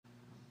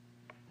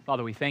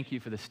Father, we thank you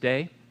for this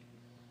day.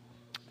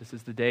 This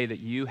is the day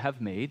that you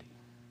have made.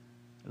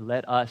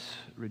 Let us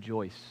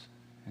rejoice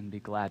and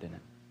be glad in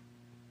it.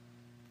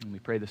 And we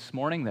pray this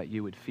morning that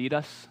you would feed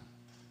us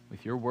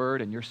with your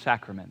word and your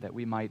sacrament, that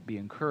we might be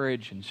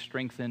encouraged and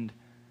strengthened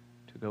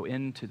to go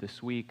into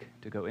this week,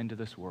 to go into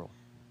this world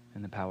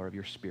in the power of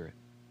your Spirit.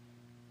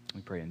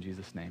 We pray in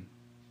Jesus' name.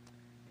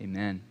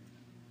 Amen.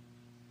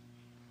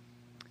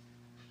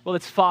 Well,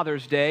 it's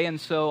Father's Day,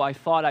 and so I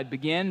thought I'd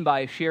begin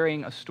by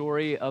sharing a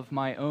story of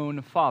my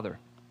own father.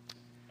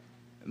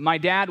 My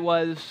dad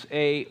was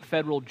a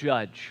federal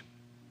judge,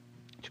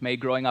 which made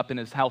growing up in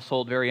his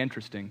household very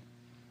interesting.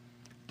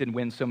 Didn't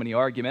win so many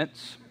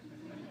arguments.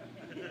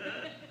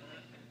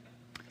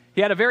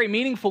 He had a very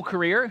meaningful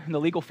career in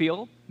the legal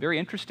field, very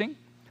interesting.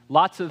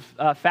 Lots of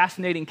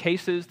fascinating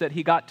cases that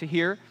he got to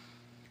hear.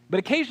 But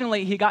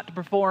occasionally he got to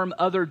perform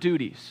other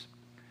duties.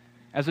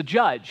 As a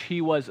judge, he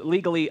was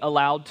legally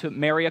allowed to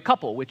marry a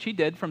couple, which he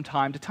did from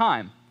time to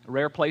time, a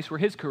rare place where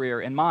his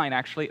career and mine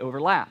actually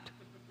overlapped.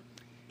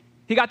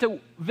 He got to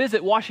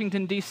visit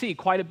Washington, D.C.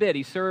 quite a bit.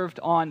 He served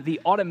on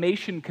the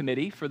Automation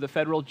Committee for the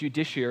federal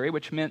judiciary,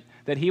 which meant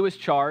that he was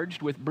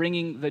charged with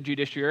bringing the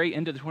judiciary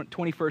into the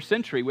 21st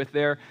century with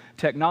their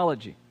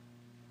technology.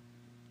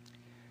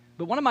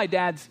 But one of my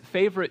dad's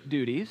favorite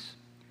duties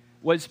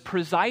was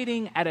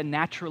presiding at a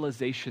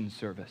naturalization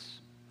service,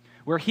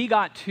 where he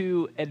got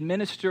to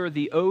administer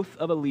the oath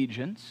of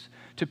allegiance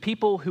to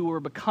people who were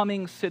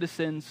becoming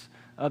citizens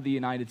of the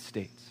United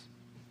States.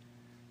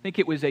 I think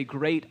it was a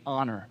great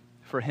honor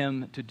for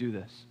him to do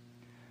this.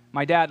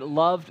 My dad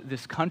loved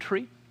this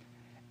country,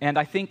 and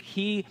I think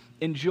he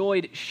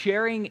enjoyed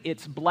sharing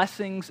its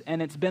blessings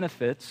and its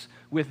benefits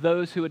with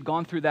those who had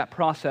gone through that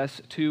process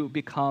to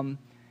become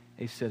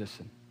a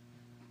citizen.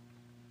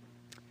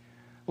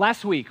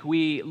 Last week,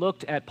 we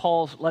looked at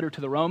Paul's letter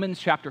to the Romans,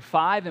 chapter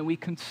 5, and we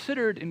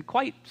considered in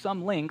quite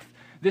some length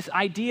this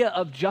idea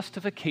of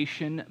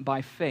justification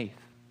by faith.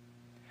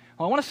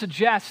 Well, I want to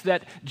suggest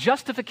that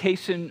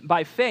justification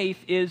by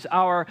faith is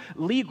our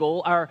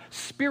legal, our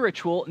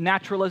spiritual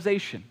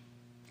naturalization,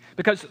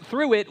 because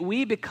through it,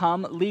 we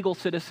become legal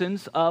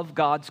citizens of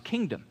God's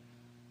kingdom.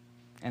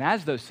 And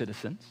as those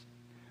citizens,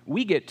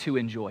 we get to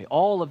enjoy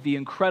all of the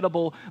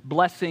incredible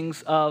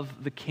blessings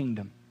of the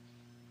kingdom.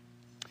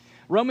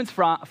 Romans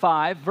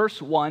 5, verse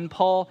 1,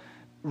 Paul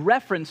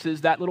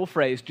references that little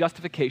phrase,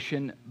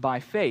 justification by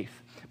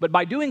faith. But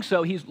by doing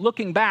so, he's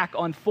looking back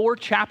on 4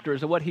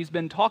 chapters of what he's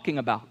been talking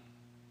about.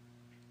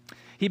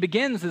 He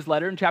begins his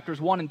letter in chapters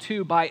 1 and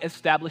 2 by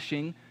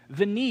establishing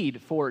the need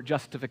for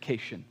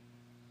justification.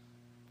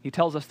 He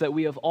tells us that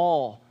we have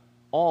all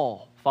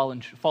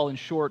fallen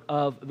short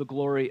of the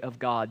glory of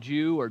God.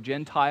 Jew or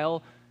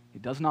Gentile,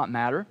 it does not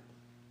matter.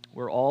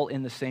 We're all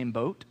in the same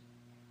boat.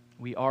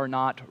 We are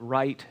not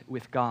right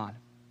with God.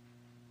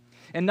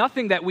 And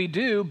nothing that we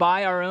do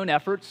by our own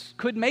efforts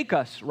could make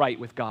us right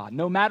with God.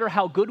 No matter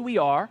how good we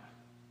are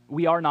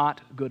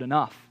not good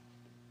enough.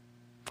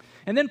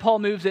 And then Paul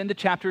moves into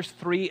chapters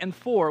 3 and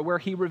 4, where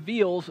he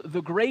reveals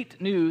the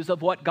great news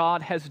of what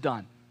God has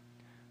done.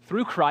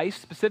 Through Christ,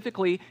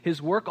 specifically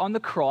his work on the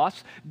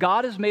cross,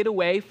 God has made a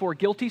way for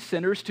guilty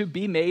sinners to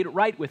be made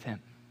right with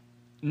him.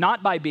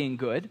 Not by being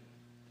good,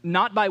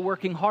 not by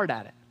working hard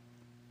at it,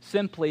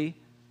 simply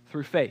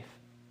through faith,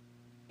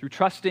 through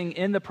trusting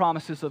in the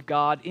promises of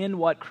God, in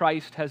what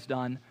Christ has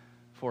done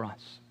for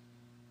us.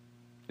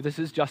 This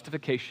is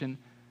justification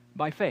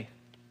by faith.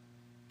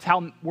 It's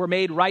how we're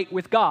made right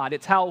with God.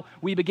 It's how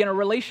we begin a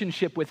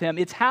relationship with him.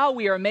 It's how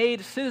we are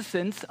made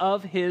citizens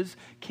of his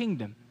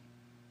kingdom.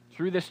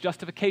 Through this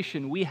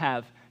justification, we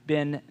have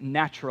been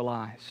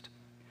naturalized.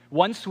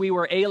 Once we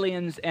were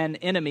aliens and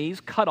enemies,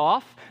 cut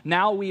off.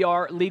 Now we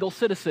are legal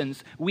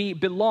citizens. We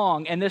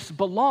belong, and this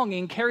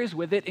belonging carries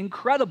with it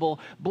incredible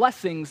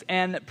blessings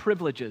and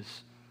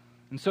privileges.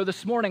 And so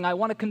this morning, I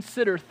want to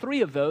consider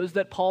 3 of those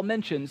that Paul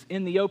mentions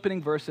in the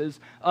opening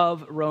verses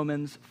of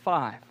Romans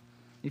 5.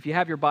 If you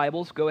have your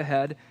Bibles, go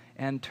ahead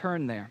and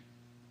turn there.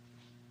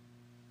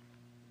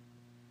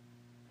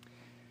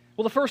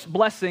 Well, the first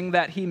blessing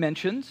that he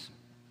mentions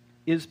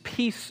is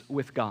peace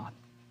with God.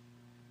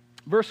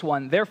 Verse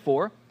 1,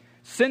 therefore,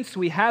 since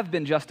we have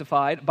been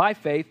justified by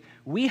faith,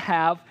 we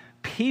have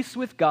peace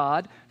with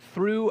God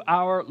through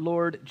our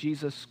Lord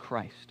Jesus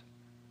Christ.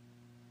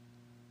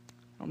 I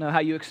don't know how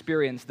you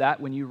experience that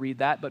when you read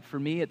that, but for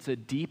me, it's a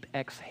deep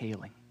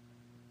exhaling.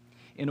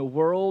 In a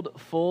world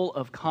full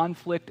of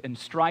conflict and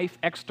strife,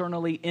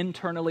 externally,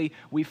 internally,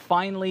 we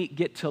finally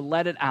get to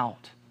let it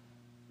out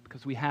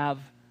because we have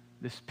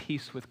this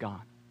peace with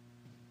God.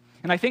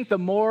 And I think the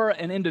more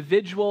an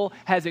individual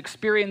has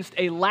experienced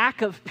a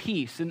lack of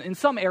peace in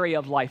some area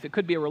of life, it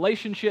could be a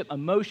relationship,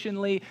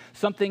 emotionally,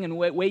 something in the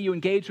way you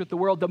engage with the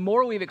world, the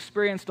more we've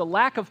experienced a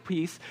lack of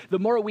peace, the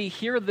more we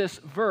hear this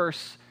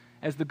verse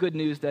as the good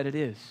news that it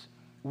is.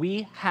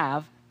 We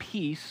have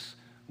peace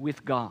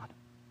with God.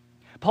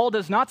 Paul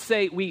does not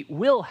say we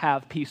will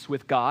have peace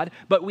with God,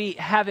 but we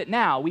have it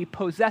now. We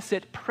possess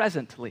it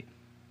presently.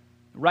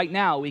 Right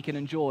now, we can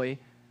enjoy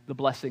the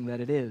blessing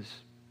that it is.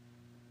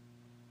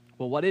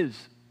 Well, what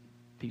is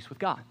peace with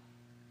God.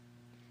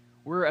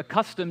 We're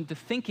accustomed to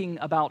thinking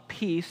about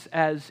peace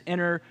as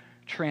inner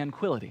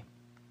tranquility.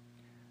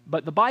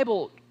 But the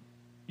Bible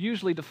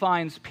usually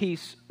defines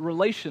peace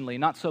relationally,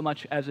 not so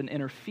much as an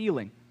inner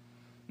feeling.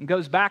 It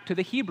goes back to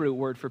the Hebrew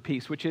word for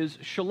peace, which is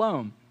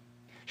shalom.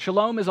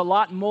 Shalom is a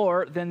lot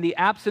more than the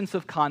absence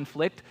of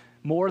conflict,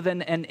 more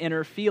than an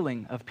inner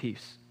feeling of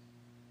peace.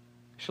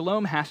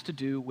 Shalom has to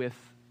do with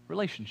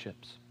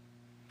relationships.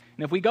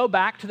 And if we go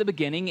back to the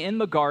beginning in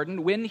the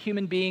garden, when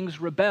human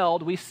beings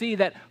rebelled, we see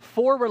that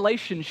 4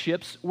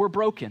 relationships were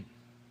broken.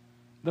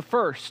 The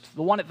first,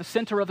 the one at the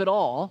center of it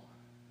all,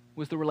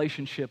 was the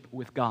relationship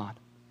with God.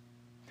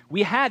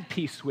 We had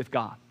peace with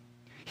God.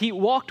 He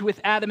walked with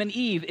Adam and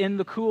Eve in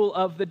the cool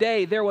of the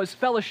day. There was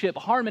fellowship,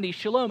 harmony,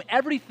 shalom.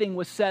 Everything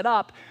was set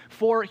up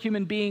for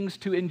human beings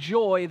to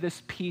enjoy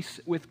this peace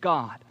with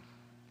God.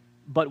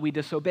 But we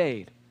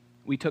disobeyed.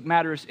 We took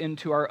matters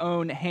into our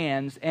own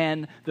hands,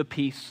 and the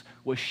peace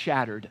was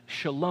shattered.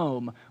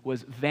 Shalom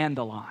was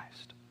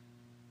vandalized.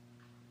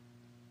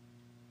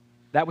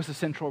 That was the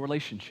central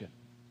relationship.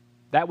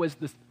 That was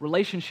the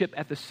relationship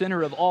at the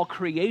center of all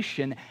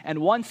creation, and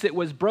once it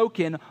was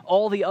broken,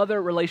 all the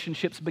other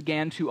relationships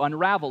began to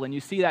unravel, and you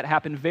see that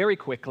happen very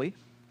quickly.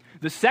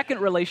 The second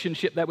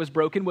relationship that was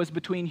broken was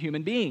between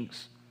human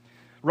beings.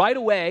 Right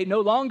away,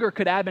 no longer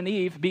could Adam and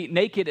Eve be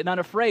naked and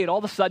unafraid. All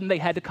of a sudden, they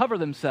had to cover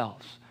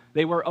themselves.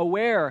 They were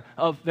aware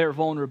of their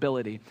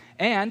vulnerability.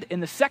 And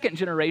in the second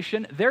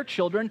generation, their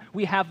children,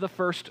 we have the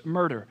first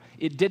murder.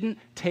 It didn't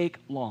take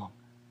long.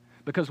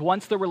 Because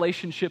once the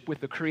relationship with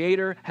the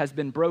Creator has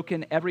been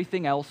broken,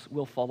 everything else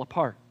will fall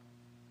apart.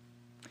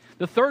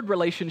 The third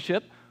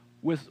relationship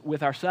was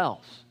with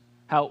ourselves,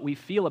 how we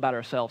feel about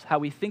ourselves, how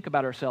we think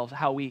about ourselves,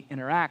 how we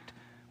interact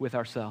with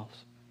ourselves.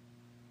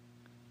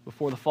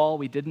 Before the fall,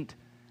 we didn't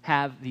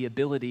have the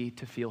ability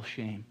to feel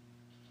shame.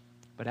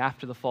 But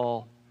after the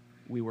fall,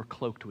 we were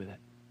cloaked with it.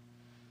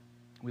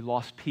 We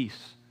lost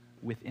peace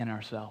within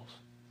ourselves.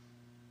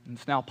 And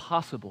it's now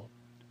possible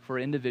for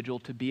an individual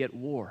to be at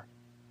war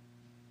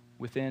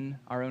within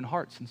our own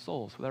hearts and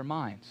souls, with our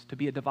minds, to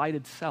be a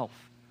divided self,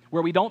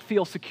 where we don't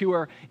feel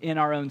secure in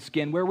our own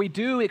skin, where we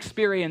do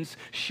experience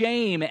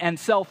shame and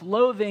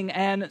self-loathing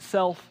and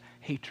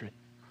self-hatred.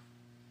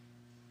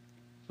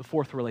 The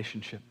fourth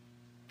relationship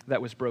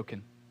that was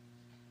broken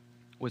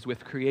was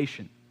with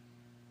creation.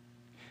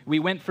 We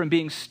went from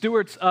being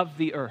stewards of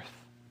the earth,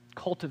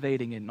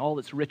 cultivating it in all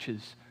its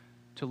riches,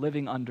 to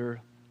living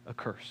under a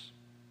curse.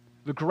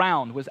 The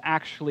ground was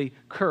actually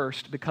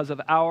cursed because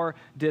of our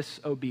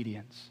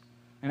disobedience.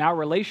 And our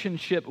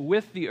relationship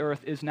with the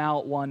earth is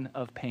now one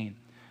of pain.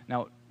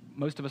 Now,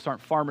 most of us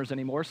aren't farmers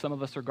anymore. Some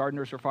of us are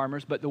gardeners or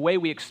farmers. But the way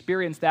we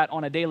experience that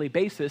on a daily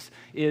basis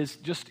is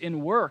just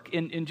in work,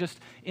 in just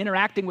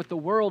interacting with the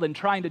world and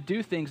trying to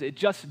do things. It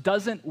just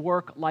doesn't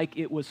work like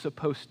it was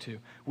supposed to.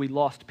 We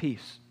lost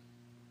peace.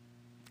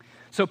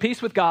 So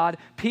peace with God,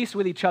 peace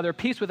with each other,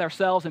 peace with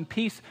ourselves, and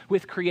peace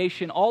with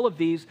creation, all of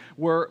these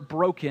were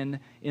broken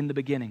in the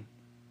beginning.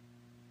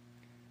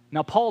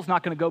 Now, Paul's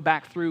not going to go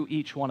back through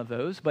each one of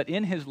those, but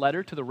in his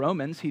letter to the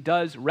Romans, he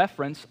does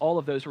reference all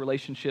of those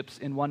relationships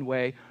in one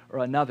way or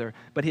another.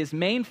 But his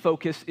main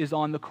focus is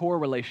on the core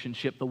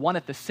relationship, the one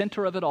at the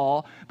center of it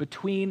all,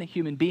 between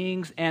human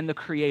beings and the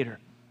Creator.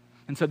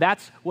 And so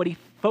that's what he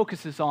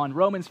focuses on.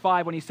 Romans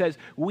 5, when he says,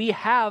 we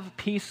have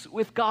peace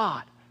with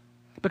God.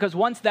 Because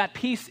once that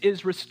peace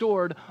is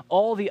restored,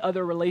 all the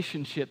other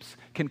relationships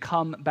can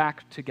come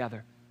back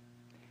together.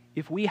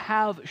 If we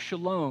have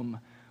shalom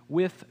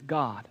with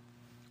God,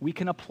 we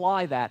can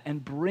apply that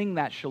and bring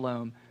that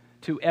shalom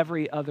to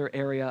every other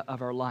area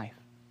of our life.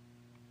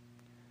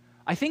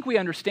 I think we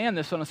understand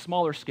this on a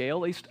smaller scale.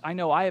 At least I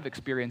know I have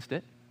experienced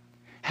it.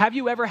 Have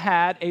you ever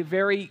had a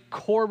very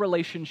core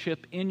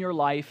relationship in your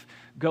life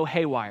go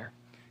haywire?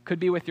 Could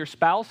be with your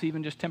spouse,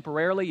 even just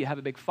temporarily. You have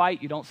a big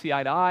fight, you don't see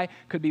eye to eye.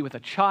 Could be with a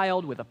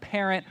child, with a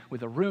parent,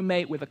 with a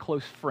roommate, with a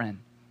close friend.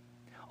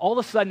 All of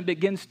a sudden it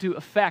begins to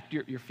affect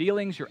your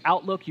feelings, your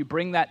outlook. You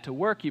bring that to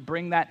work, you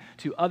bring that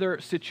to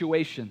other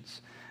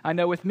situations. I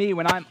know with me,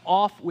 when I'm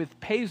off with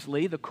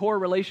Paisley, the core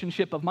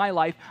relationship of my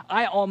life,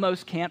 I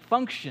almost can't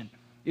function.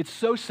 It's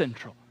so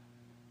central.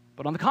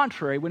 But on the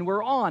contrary, when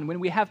we're on, when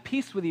we have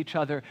peace with each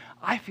other,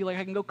 I feel like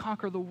I can go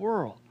conquer the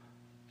world.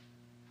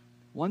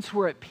 Once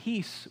we're at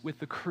peace with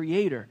the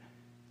Creator,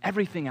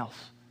 everything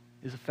else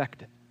is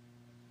affected.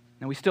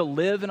 Now, we still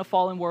live in a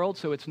fallen world,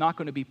 so it's not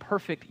going to be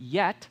perfect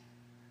yet,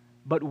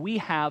 but we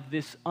have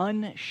this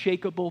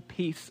unshakable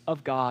peace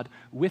of God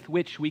with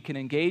which we can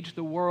engage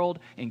the world,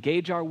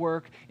 engage our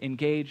work,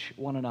 engage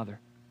one another.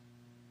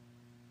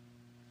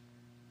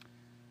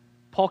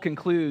 Paul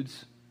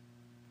concludes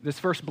this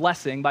first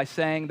blessing by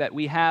saying that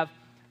we have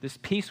this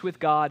peace with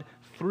God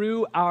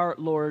through our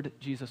Lord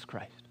Jesus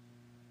Christ.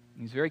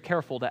 He's very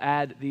careful to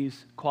add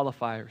these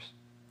qualifiers.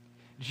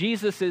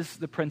 Jesus is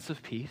the Prince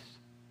of Peace.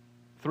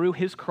 Through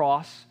his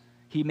cross,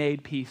 he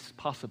made peace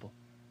possible.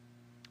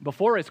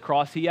 Before his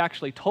cross, he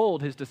actually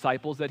told his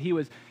disciples that he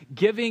was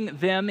giving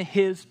them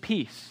his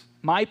peace.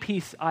 My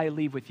peace I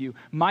leave with you.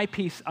 My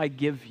peace I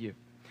give you.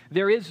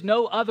 There is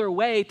no other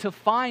way to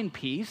find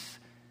peace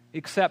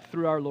except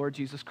through our Lord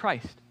Jesus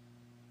Christ.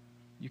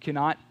 You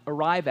cannot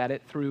arrive at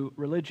it through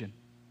religion.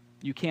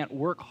 You can't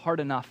work hard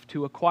enough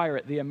to acquire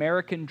it. The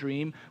American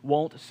dream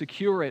won't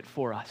secure it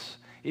for us.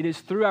 It is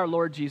through our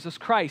Lord Jesus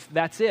Christ.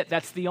 That's it.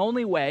 That's the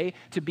only way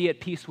to be at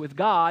peace with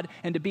God.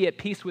 And to be at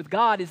peace with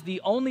God is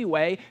the only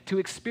way to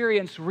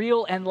experience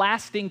real and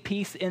lasting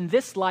peace in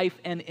this life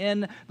and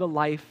in the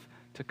life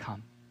to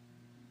come.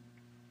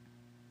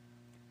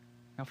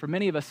 Now, for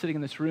many of us sitting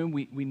in this room,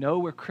 we know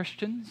we're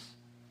Christians,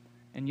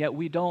 and yet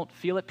we don't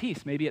feel at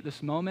peace. Maybe at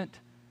this moment,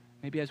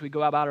 maybe as we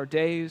go about our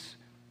days,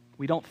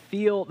 we don't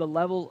feel the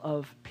level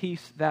of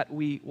peace that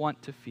we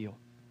want to feel.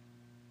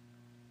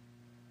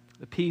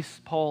 The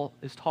peace Paul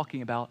is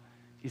talking about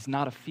is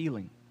not a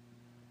feeling.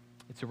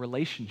 It's a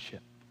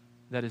relationship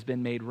that has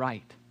been made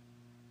right.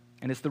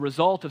 And it's the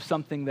result of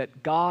something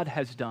that God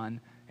has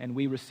done and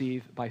we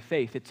receive by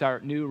faith. It's our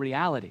new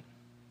reality.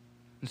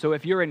 And so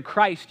if you're in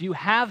Christ, you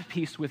have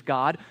peace with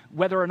God,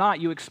 whether or not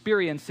you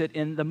experience it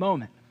in the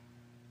moment.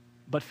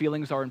 But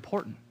feelings are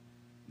important.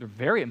 They're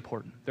very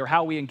important. They're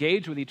how we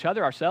engage with each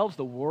other, ourselves,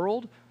 the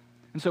world.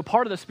 And so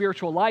part of the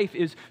spiritual life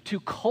is to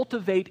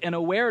cultivate an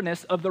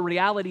awareness of the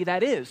reality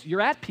that is.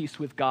 You're at peace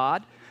with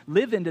God.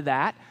 Live into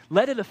that.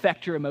 Let it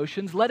affect your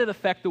emotions. Let it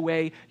affect the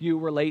way you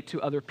relate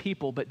to other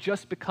people. But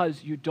just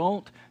because you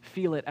don't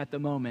feel it at the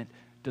moment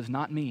does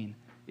not mean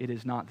it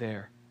is not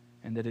there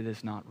and that it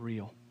is not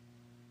real.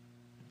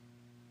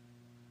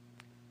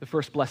 The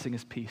first blessing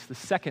is peace. The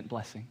second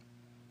blessing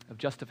of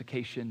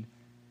justification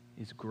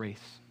is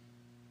grace.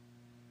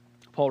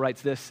 Paul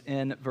writes this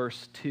in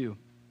verse 2.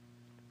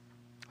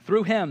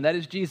 Through him, that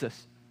is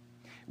Jesus,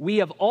 we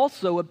have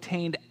also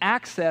obtained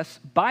access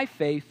by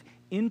faith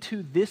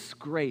into this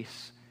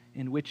grace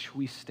in which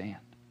we stand.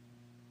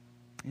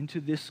 Into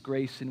this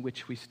grace in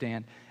which we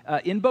stand.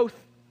 In both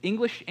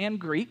English and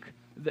Greek,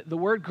 the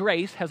word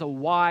grace has a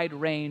wide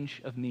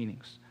range of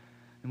meanings.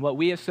 And what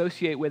we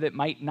associate with it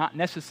might not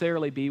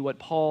necessarily be what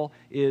Paul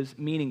is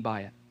meaning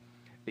by it.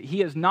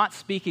 He is not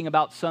speaking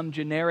about some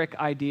generic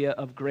idea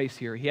of grace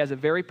here. He has a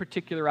very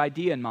particular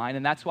idea in mind,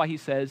 and that's why he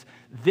says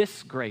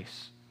this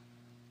grace.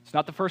 It's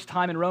not the first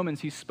time in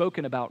Romans he's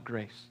spoken about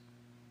grace.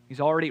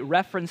 He's already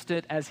referenced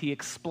it as he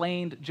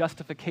explained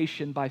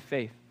justification by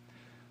faith.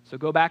 So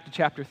go back to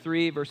chapter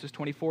 3, verses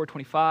 24,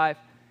 25.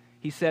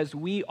 He says,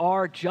 we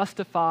are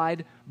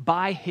justified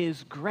by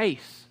his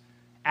grace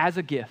as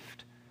a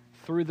gift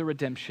through the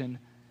redemption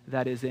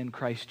that is in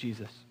Christ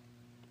Jesus.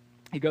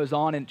 He goes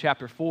on in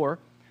chapter 4,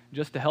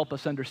 just to help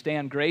us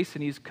understand grace,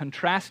 and he's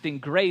contrasting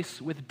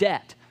grace with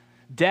debt.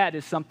 Debt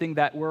is something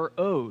that we're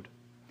owed.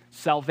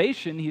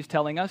 Salvation, he's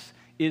telling us,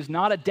 is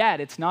not a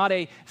debt. It's not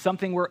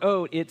something we're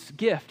owed. It's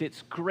gift.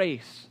 It's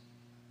grace.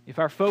 If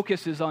our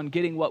focus is on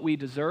getting what we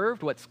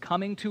deserved, what's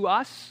coming to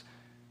us,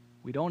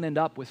 we don't end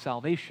up with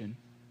salvation.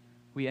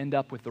 We end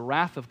up with the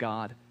wrath of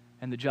God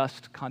and the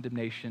just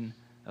condemnation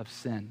of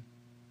sin.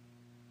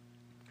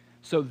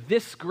 So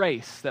this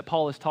grace that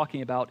Paul is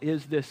talking about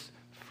is this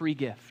free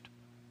gift.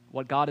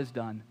 What God has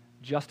done,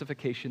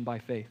 justification by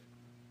faith.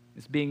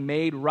 It's being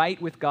made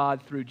right with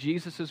God through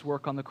Jesus'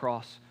 work on the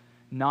cross,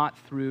 not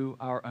through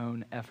our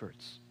own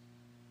efforts.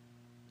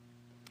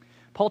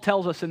 Paul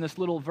tells us in this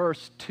little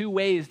verse 2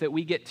 ways that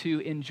we get to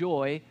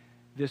enjoy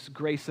this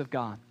grace of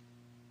God.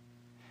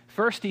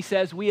 First, he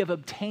says we have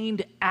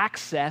obtained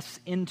access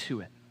into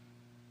it.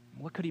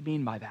 What could he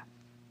mean by that?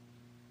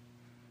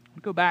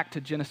 We'll go back to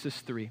Genesis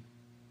 3.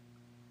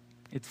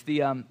 It's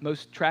the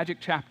most tragic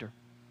chapter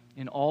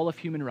in all of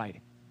human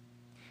writing.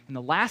 And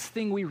the last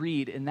thing we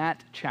read in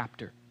that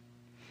chapter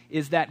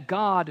is that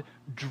God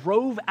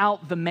drove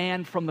out the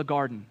man from the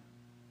garden,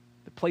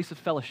 the place of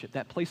fellowship,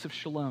 that place of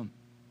shalom.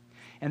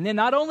 And then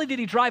not only did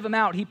he drive him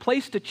out, he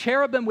placed a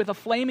cherubim with a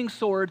flaming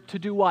sword to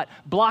do what?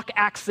 Block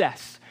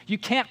access. You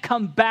can't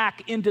come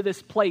back into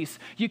this place.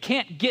 You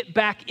can't get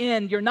back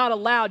in. You're not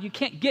allowed. You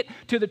can't get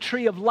to the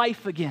tree of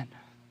life again.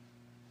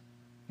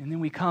 And then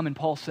we come and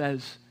Paul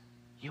says,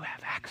 you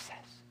have access.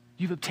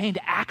 You've obtained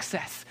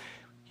access.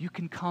 You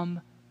can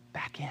come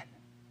back in.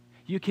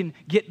 You can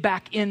get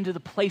back into the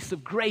place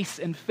of grace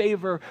and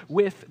favor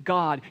with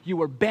God. You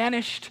were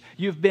banished.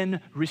 You've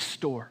been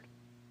restored.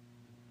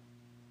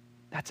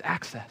 That's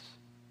access.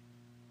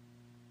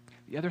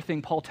 The other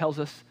thing Paul tells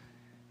us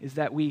is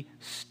that we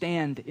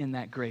stand in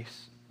that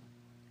grace.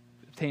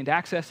 We've obtained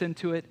access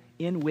into it,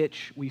 in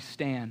which we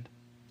stand.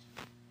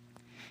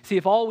 See,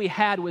 if all we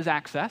had was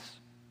access,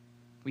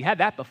 we had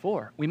that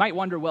before. We might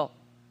wonder, well,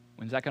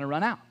 when's that going to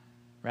run out,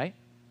 right?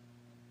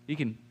 You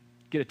can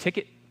get a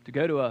ticket to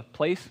go to a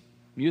place,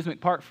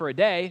 amusement park for a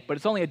day, but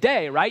it's only a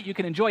day, right? You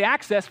can enjoy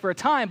access for a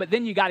time, but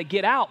then you got to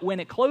get out when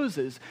it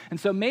closes. And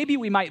so maybe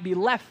we might be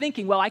left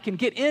thinking, well, I can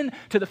get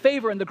into the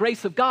favor and the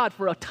grace of God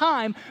for a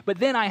time, but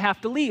then I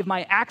have to leave.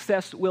 My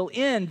access will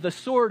end. The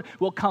sword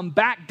will come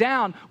back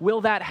down.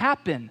 Will that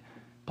happen?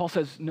 Paul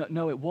says,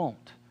 no, it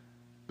won't,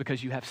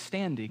 because you have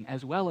standing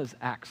as well as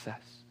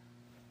access.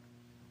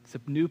 It's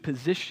a new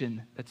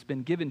position that's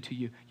been given to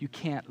you. You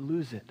can't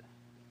lose it.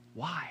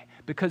 Why?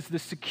 Because the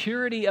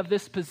security of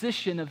this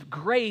position of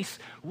grace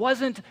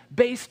wasn't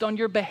based on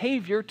your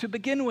behavior to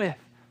begin with.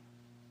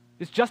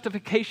 It's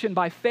justification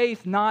by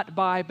faith, not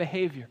by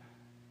behavior.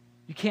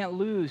 You can't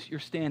lose your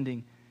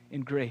standing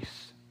in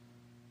grace.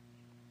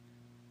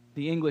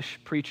 The English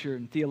preacher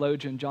and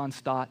theologian John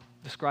Stott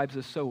describes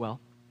this so well.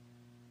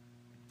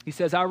 He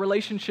says, our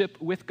relationship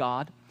with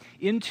God,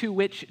 into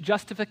which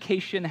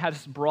justification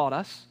has brought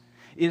us,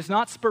 is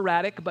not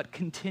sporadic but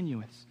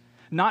continuous,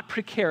 not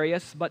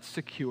precarious but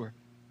secure.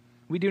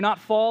 We do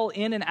not fall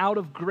in and out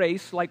of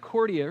grace like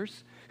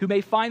courtiers who may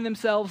find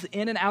themselves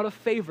in and out of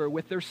favor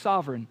with their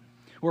sovereign,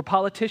 or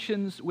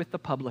politicians with the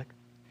public.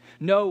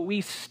 No,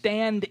 we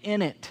stand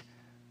in it,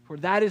 for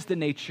that is the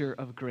nature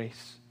of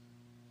grace.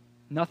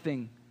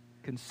 Nothing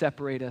can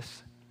separate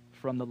us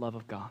from the love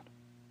of God.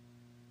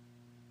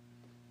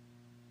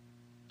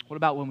 What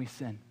about when we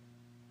sin?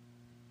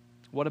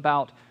 What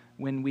about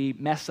when we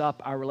mess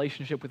up our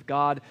relationship with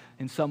God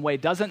in some way?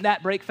 Doesn't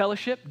that break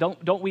fellowship?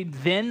 Don't we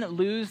then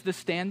lose the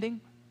standing?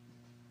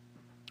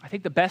 I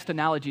think the best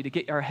analogy to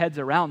get our heads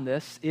around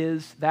this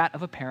is that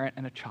of a parent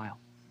and a child.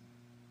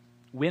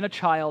 When a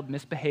child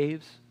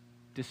misbehaves,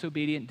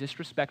 disobedient,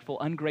 disrespectful,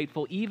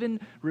 ungrateful, even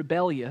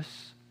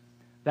rebellious,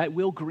 that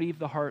will grieve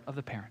the heart of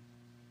the parent.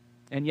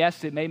 And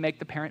yes, it may make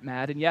the parent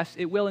mad. And yes,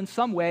 it will in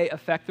some way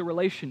affect the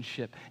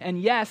relationship.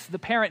 And yes, the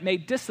parent may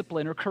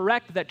discipline or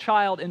correct that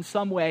child in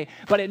some way,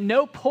 but at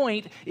no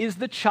point is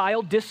the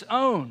child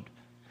disowned.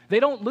 They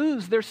don't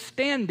lose their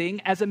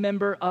standing as a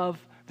member of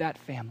that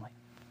family.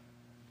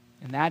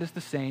 And that is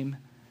the same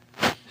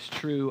is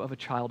true of a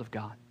child of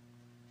God.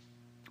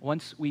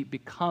 Once we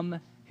become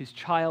his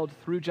child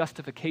through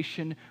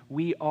justification,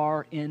 we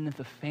are in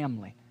the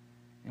family.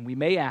 And we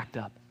may act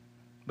up,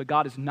 but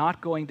God is not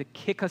going to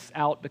kick us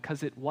out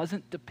because it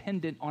wasn't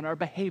dependent on our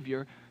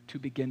behavior to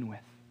begin with.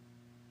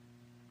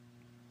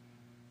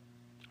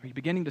 Are you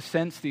beginning to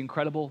sense the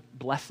incredible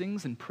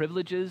blessings and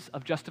privileges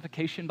of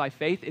justification by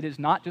faith? It is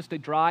not just a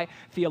dry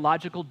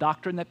theological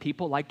doctrine that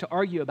people like to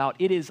argue about.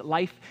 It is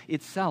life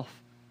itself.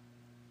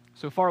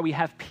 So far, we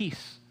have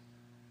peace.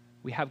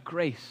 We have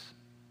grace.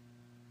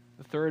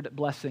 The third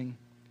blessing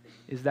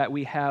is that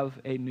we have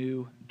a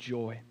new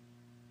joy.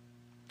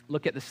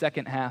 Look at the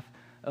second half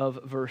of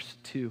verse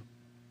 2.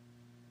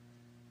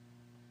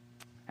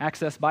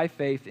 Access by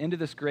faith into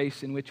this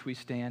grace in which we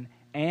stand,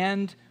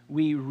 and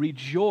we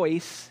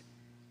rejoice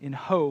in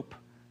hope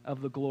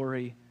of the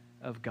glory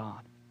of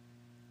God.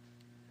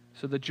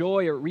 So the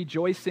joy or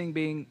rejoicing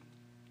being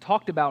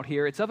talked about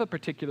here, it's of a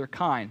particular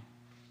kind.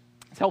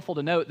 It's helpful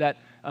to note that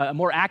a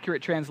more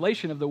accurate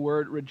translation of the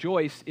word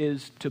rejoice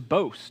is to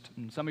boast.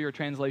 And some of your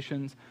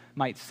translations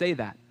might say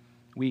that.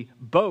 We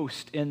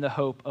boast in the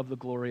hope of the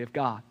glory of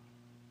God.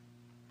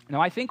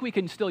 Now, I think we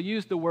can still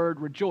use the word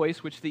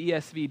rejoice, which the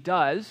ESV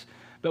does,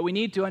 but we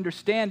need to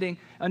understand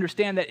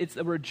that it's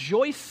a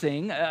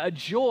rejoicing, a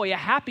joy, a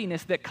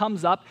happiness that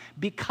comes up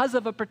because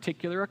of a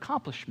particular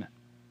accomplishment.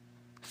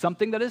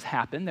 Something that has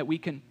happened that we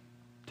can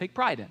take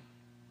pride in,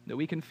 that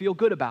we can feel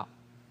good about,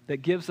 that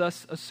gives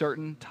us a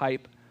certain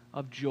type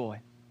of joy.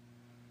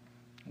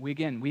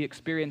 We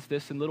experience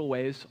this in little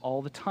ways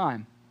all the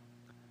time.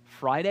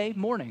 Friday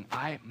morning,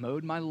 I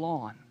mowed my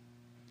lawn.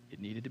 It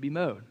needed to be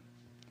mowed.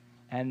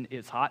 And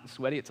it's hot and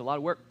sweaty. It's a lot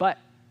of work, but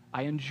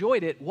I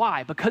enjoyed it.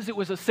 Why? Because it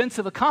was a sense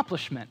of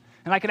accomplishment.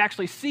 And I could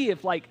actually see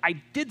if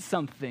I did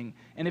something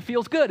and it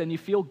feels good, and you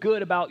feel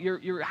good about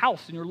your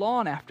house and your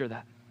lawn after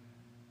that.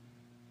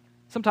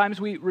 Sometimes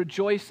we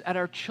rejoice at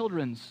our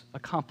children's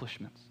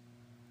accomplishments.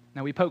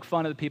 Now, we poke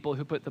fun at the people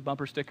who put the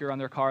bumper sticker on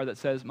their car that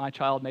says, my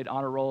child made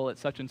honor roll at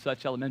such and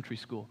such elementary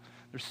school.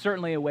 There's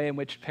certainly a way in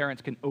which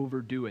parents can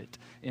overdo it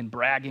in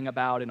bragging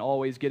about and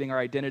always getting our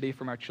identity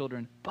from our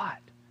children. But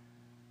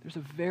there's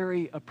a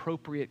very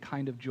appropriate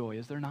kind of joy,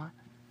 is there not?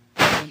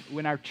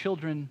 When our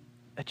children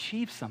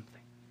achieve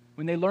something,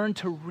 when they learn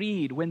to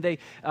read, when they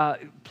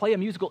play a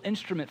musical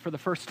instrument for the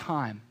first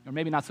time, or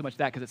maybe not so much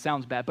that because it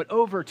sounds bad, but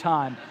over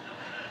time,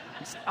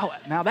 oh,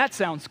 now that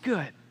sounds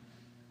good.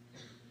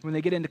 When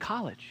they get into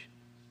college,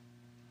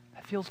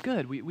 that feels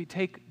good. We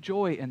take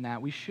joy in that.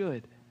 We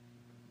should.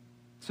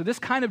 So this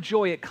kind of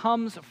joy, it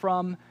comes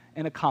from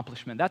an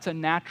accomplishment. That's a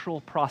natural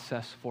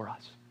process for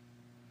us.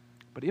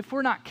 But if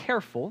we're not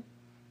careful,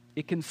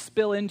 it can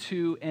spill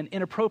into an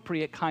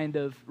inappropriate kind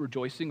of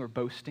rejoicing or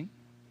boasting.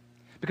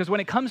 Because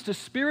when it comes to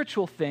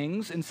spiritual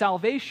things and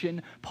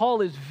salvation, Paul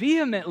is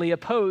vehemently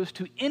opposed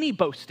to any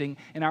boasting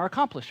in our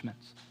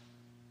accomplishments.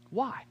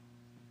 Why?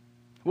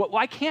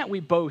 Why can't we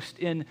boast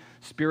in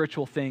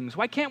spiritual things?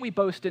 Why can't we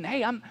boast in,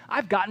 hey,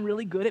 I've gotten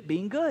really good at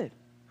being good?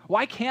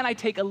 Why can't I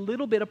take a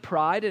little bit of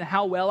pride in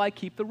how well I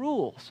keep the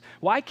rules?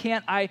 Why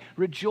can't I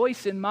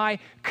rejoice in my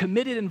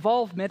committed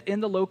involvement in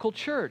the local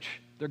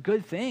church? They're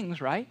good things,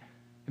 right?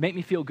 They make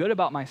me feel good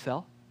about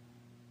myself.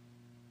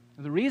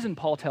 And the reason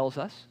Paul tells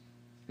us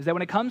is that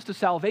when it comes to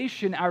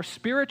salvation, our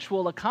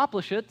spiritual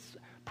accomplishments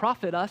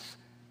profit us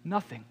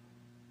nothing.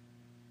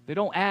 They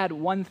don't add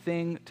one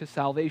thing to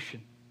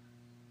salvation.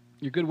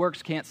 Your good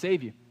works can't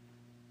save you.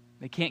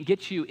 They can't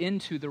get you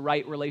into the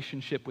right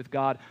relationship with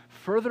God.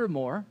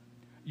 Furthermore,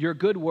 your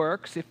good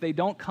works, if they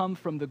don't come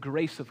from the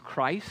grace of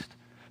Christ,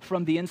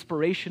 from the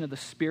inspiration of the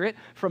Spirit,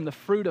 from the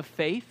fruit of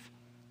faith,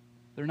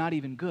 they're not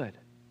even good.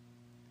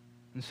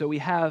 And so we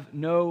have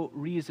no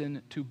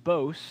reason to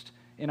boast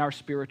in our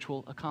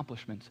spiritual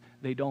accomplishments.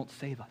 They don't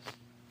save us.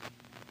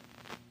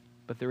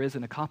 But there is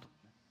an accomplishment,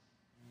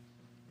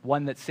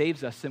 one that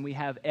saves us, and we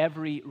have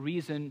every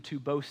reason to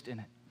boast in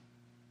it.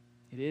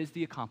 It is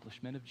the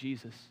accomplishment of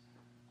Jesus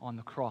on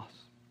the cross.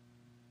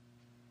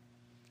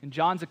 In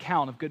John's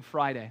account of Good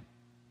Friday,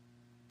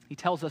 he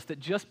tells us that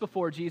just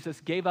before Jesus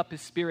gave up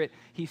his spirit,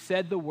 he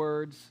said the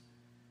words,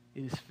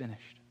 "It is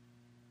finished."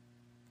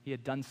 He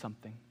had done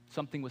something.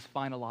 Something was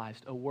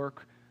finalized. A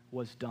work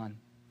was done.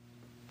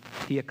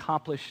 He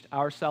accomplished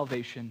our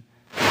salvation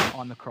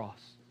on the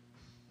cross.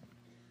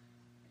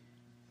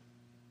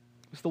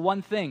 It was the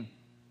one thing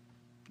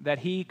that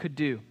he could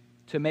do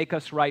to make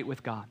us right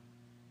with God.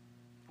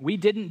 We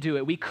didn't do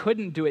it. We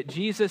couldn't do it.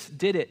 Jesus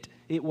did it.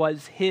 It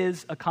was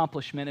his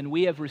accomplishment, and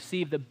we have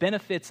received the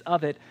benefits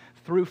of it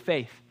through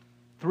faith,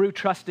 through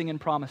trusting in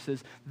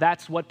promises.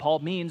 That's what Paul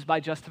means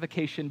by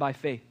justification by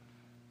faith.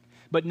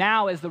 But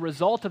now, as the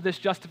result of this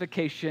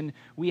justification,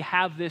 we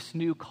have this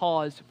new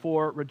cause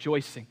for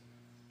rejoicing.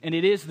 And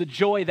it is the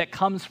joy that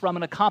comes from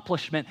an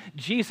accomplishment.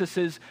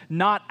 Jesus's,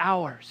 not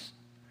ours.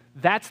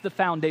 That's the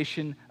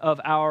foundation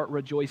of our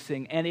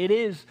rejoicing. And it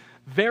is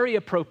very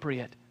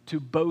appropriate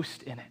to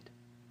boast in it,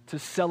 to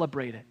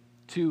celebrate it,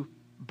 to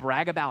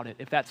brag about it,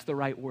 if that's the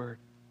right word.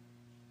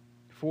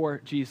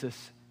 For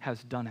Jesus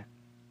has done it.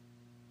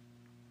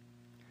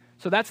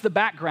 So that's the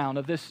background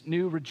of this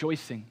new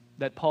rejoicing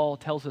that Paul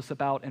tells us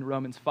about in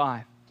Romans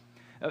 5.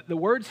 The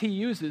words he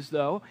uses,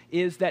 though,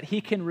 is that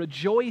he can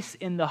rejoice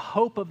in the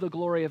hope of the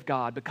glory of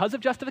God. Because of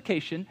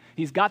justification,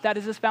 he's got that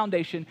as his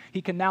foundation.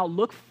 He can now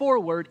look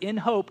forward in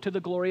hope to the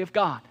glory of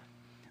God.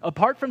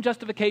 Apart from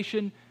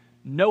justification,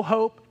 no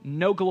hope,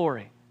 no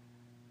glory.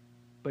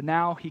 But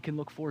now he can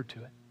look forward to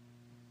it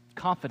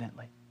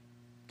confidently,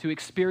 to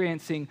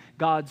experiencing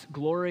God's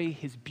glory,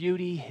 his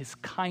beauty, his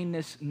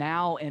kindness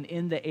now and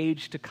in the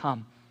age to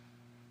come.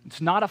 It's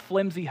not a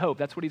flimsy hope.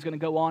 That's what he's going to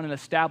go on and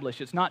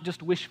establish. It's not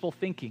just wishful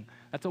thinking.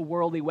 That's a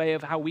worldly way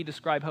of how we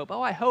describe hope.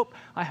 Oh, I hope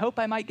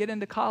I might get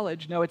into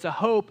college. No, it's a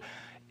hope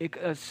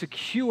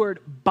secured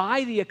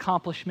by the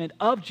accomplishment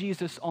of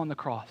Jesus on the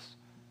cross.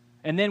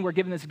 And then we're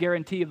given this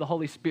guarantee of the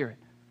Holy Spirit.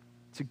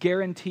 It's a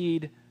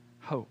guaranteed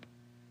hope.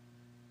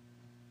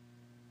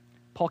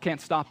 Paul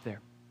can't stop there.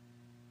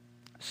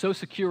 So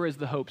secure is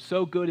the hope,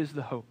 so good is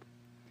the hope,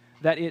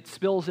 that it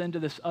spills into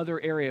this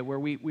other area where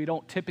we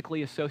don't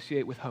typically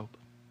associate with hope,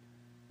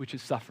 which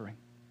is suffering.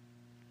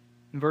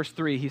 In verse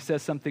 3, he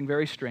says something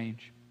very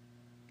strange.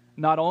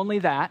 Not only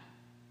that,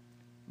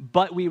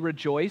 but we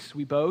rejoice,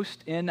 we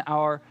boast in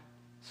our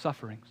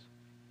sufferings.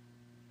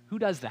 Who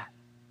does that?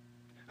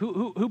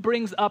 Who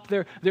brings up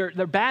their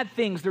bad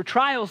things, their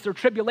trials, their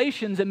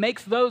tribulations, and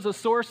makes those a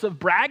source of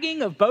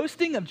bragging, of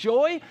boasting, of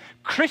joy?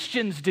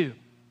 Christians do.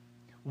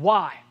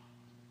 Why?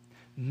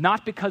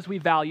 Not because we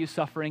value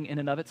suffering in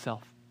and of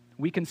itself.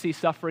 We can see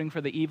suffering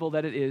for the evil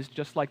that it is,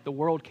 just like the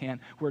world can.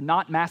 We're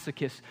not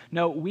masochists.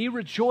 No, we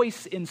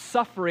rejoice in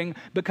suffering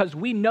because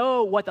we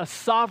know what a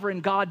sovereign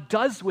God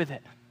does with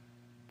it.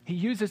 He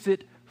uses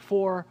it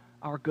for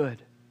our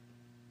good.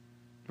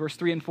 Verse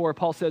 3 and 4,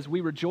 Paul says,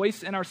 we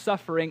rejoice in our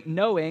suffering,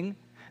 knowing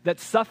that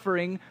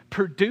suffering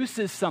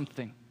produces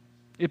something.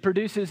 It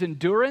produces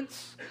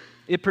endurance,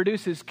 it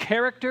produces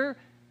character,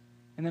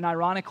 and then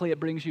ironically, it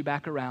brings you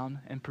back around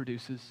and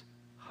produces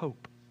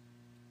hope.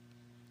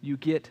 You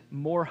get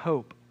more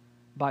hope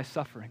by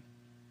suffering.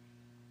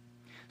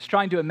 I was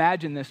trying to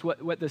imagine this.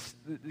 What this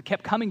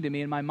kept coming to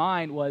me in my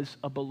mind was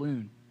a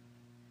balloon.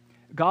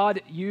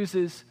 God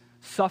uses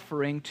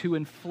suffering to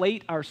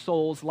inflate our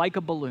souls like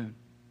a balloon.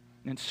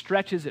 And it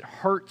stretches, it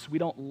hurts, we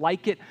don't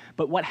like it.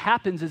 But what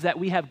happens is that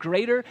we have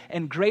greater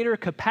and greater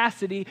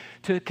capacity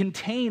to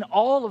contain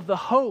all of the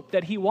hope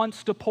that he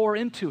wants to pour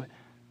into it.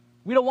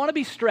 We don't want to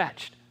be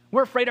stretched.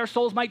 We're afraid our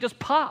souls might just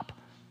pop.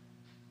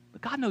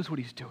 But God knows what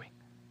he's doing.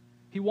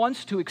 He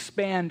wants to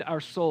expand our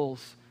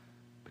souls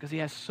because he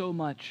has so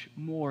much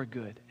more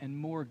good and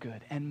more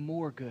good and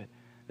more good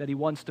that he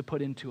wants to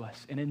put into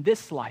us. And in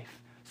this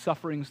life,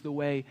 suffering's the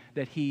way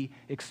that he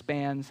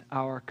expands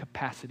our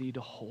capacity to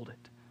hold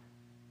it.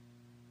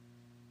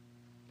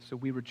 So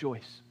we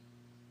rejoice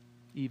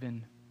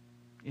even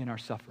in our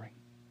suffering.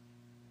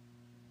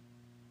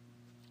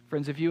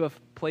 Friends, if you have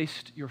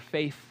placed your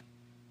faith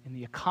in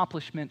the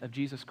accomplishment of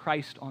Jesus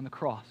Christ on the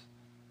cross,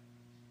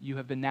 you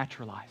have been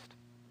naturalized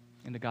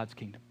into God's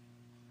kingdom.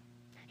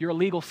 You're a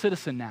legal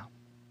citizen now.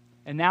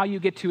 And now you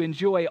get to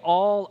enjoy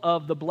all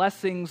of the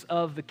blessings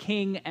of the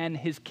King and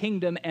his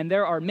kingdom. And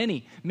there are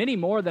many, many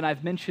more than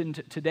I've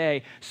mentioned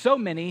today. So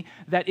many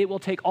that it will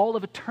take all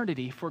of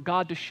eternity for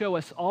God to show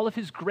us all of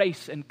his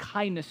grace and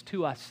kindness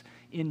to us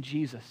in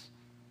Jesus.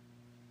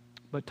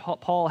 But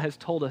Paul has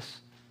told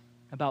us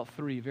about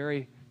three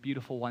very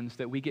beautiful ones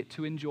that we get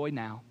to enjoy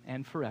now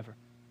and forever.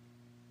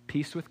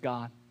 Peace with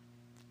God,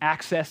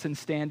 access and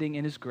standing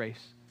in his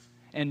grace,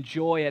 and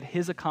joy at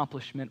his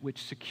accomplishment,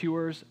 which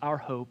secures our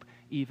hope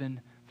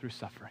even through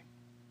suffering.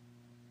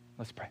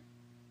 Let's pray.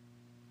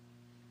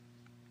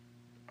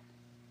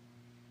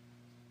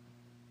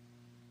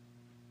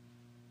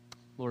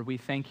 Lord, we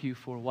thank you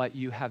for what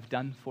you have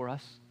done for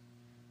us.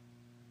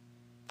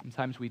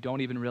 Sometimes we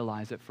don't even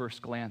realize at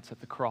first glance at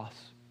the cross,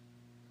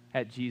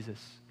 at Jesus,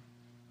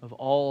 of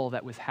all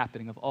that was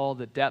happening, of all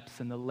the depths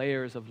and the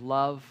layers of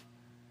love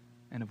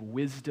and of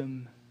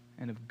wisdom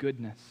and of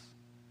goodness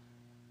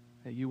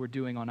that you were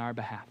doing on our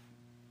behalf.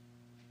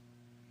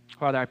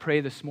 Father, I pray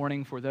this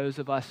morning for those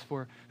of us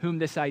for whom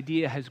this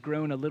idea has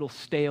grown a little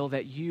stale,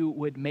 that you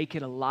would make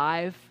it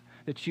alive,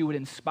 that you would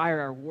inspire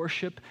our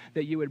worship,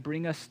 that you would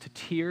bring us to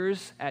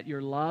tears at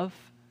your love.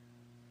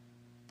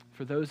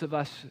 For those of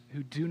us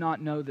who do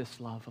not know this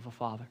love of a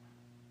Father,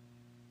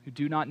 who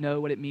do not know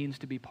what it means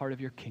to be part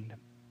of your kingdom,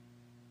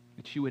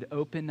 that you would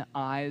open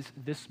eyes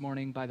this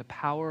morning by the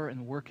power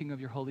and working of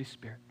your Holy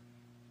Spirit.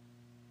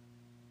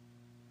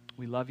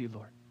 We love you,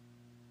 Lord.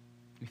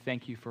 We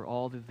thank you for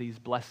all of these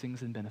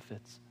blessings and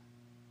benefits.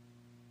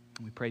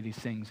 And we pray these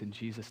things in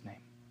Jesus'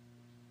 name.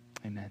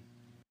 Amen.